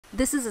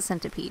This is a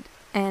centipede,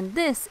 and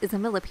this is a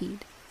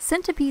millipede.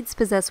 Centipedes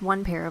possess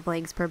one pair of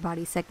legs per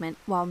body segment,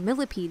 while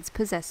millipedes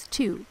possess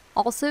two.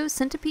 Also,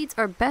 centipedes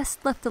are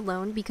best left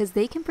alone because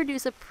they can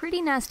produce a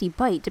pretty nasty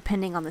bite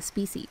depending on the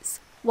species,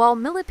 while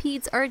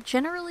millipedes are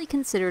generally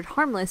considered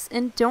harmless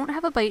and don't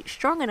have a bite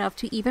strong enough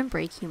to even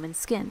break human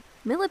skin.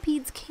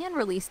 Millipedes can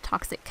release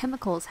toxic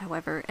chemicals,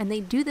 however, and they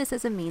do this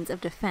as a means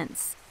of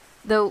defense.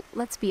 Though,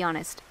 let's be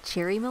honest,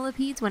 cherry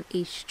millipedes went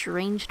a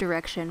strange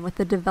direction with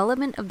the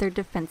development of their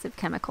defensive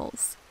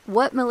chemicals.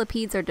 What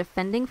millipedes are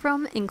defending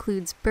from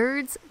includes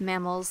birds,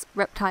 mammals,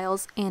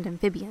 reptiles, and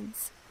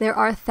amphibians. There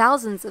are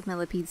thousands of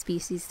millipede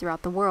species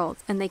throughout the world,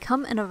 and they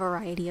come in a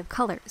variety of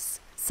colors.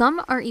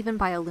 Some are even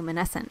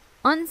bioluminescent.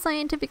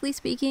 Unscientifically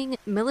speaking,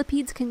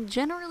 millipedes can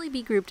generally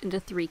be grouped into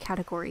three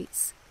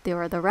categories.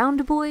 There are the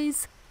round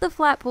boys, the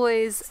flat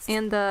boys,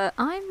 and the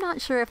I'm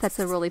not sure if that's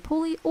a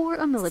roly-poly or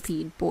a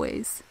millipede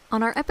boys.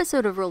 On our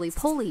episode of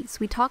roly-polies,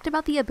 we talked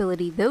about the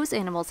ability those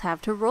animals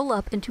have to roll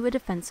up into a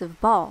defensive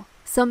ball.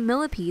 Some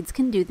millipedes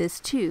can do this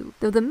too,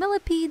 though the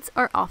millipedes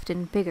are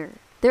often bigger.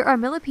 There are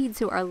millipedes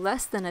who are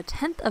less than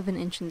 1/10 of an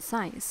inch in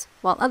size,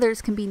 while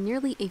others can be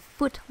nearly a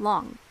foot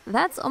long.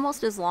 That's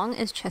almost as long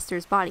as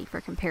Chester's body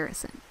for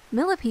comparison.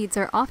 Millipedes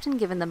are often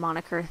given the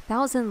moniker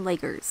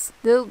thousand-leggers,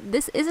 though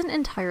this isn't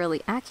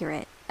entirely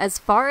accurate. As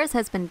far as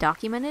has been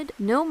documented,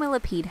 no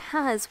millipede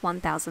has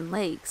 1,000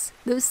 legs,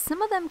 though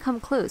some of them come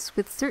close,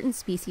 with certain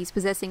species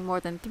possessing more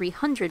than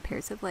 300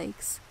 pairs of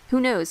legs. Who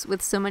knows,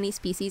 with so many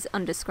species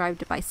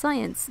undescribed by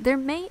science, there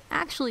may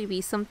actually be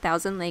some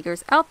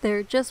thousand-leggers out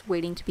there just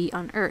waiting to be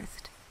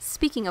unearthed.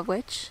 Speaking of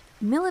which,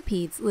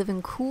 millipedes live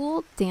in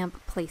cool,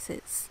 damp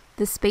places.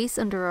 The space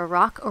under a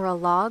rock or a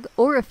log,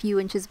 or a few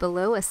inches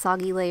below a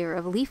soggy layer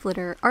of leaf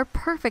litter, are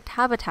perfect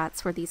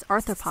habitats for these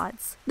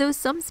arthropods, though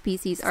some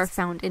species are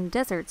found in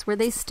deserts where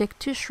they stick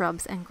to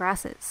shrubs and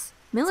grasses.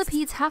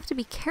 Millipedes have to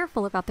be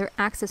careful about their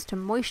access to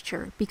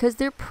moisture because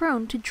they're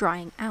prone to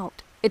drying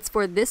out. It's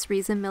for this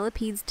reason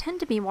millipedes tend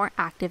to be more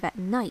active at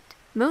night.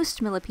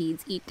 Most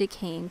millipedes eat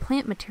decaying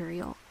plant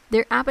material.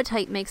 Their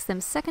appetite makes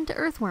them second to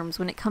earthworms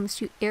when it comes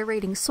to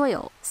aerating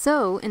soil,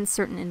 so in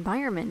certain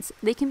environments,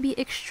 they can be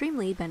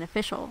extremely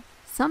beneficial.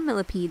 Some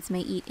millipedes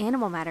may eat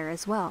animal matter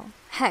as well.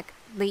 Heck,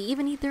 they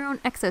even eat their own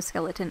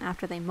exoskeleton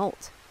after they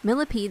molt.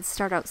 Millipedes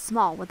start out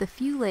small with a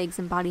few legs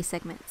and body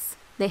segments.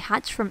 They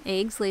hatch from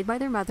eggs laid by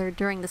their mother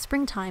during the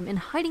springtime in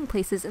hiding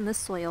places in the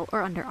soil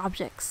or under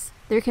objects.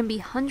 There can be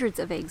hundreds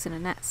of eggs in a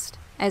nest.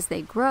 As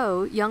they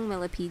grow, young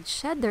millipedes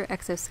shed their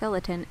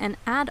exoskeleton and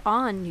add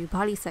on new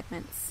body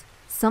segments.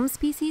 Some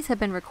species have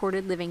been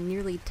recorded living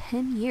nearly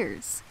 10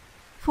 years.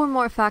 For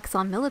more facts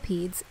on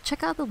millipedes,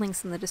 check out the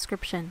links in the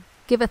description.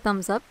 Give a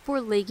thumbs up for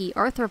leggy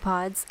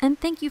arthropods, and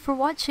thank you for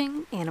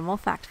watching Animal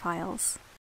Fact Files.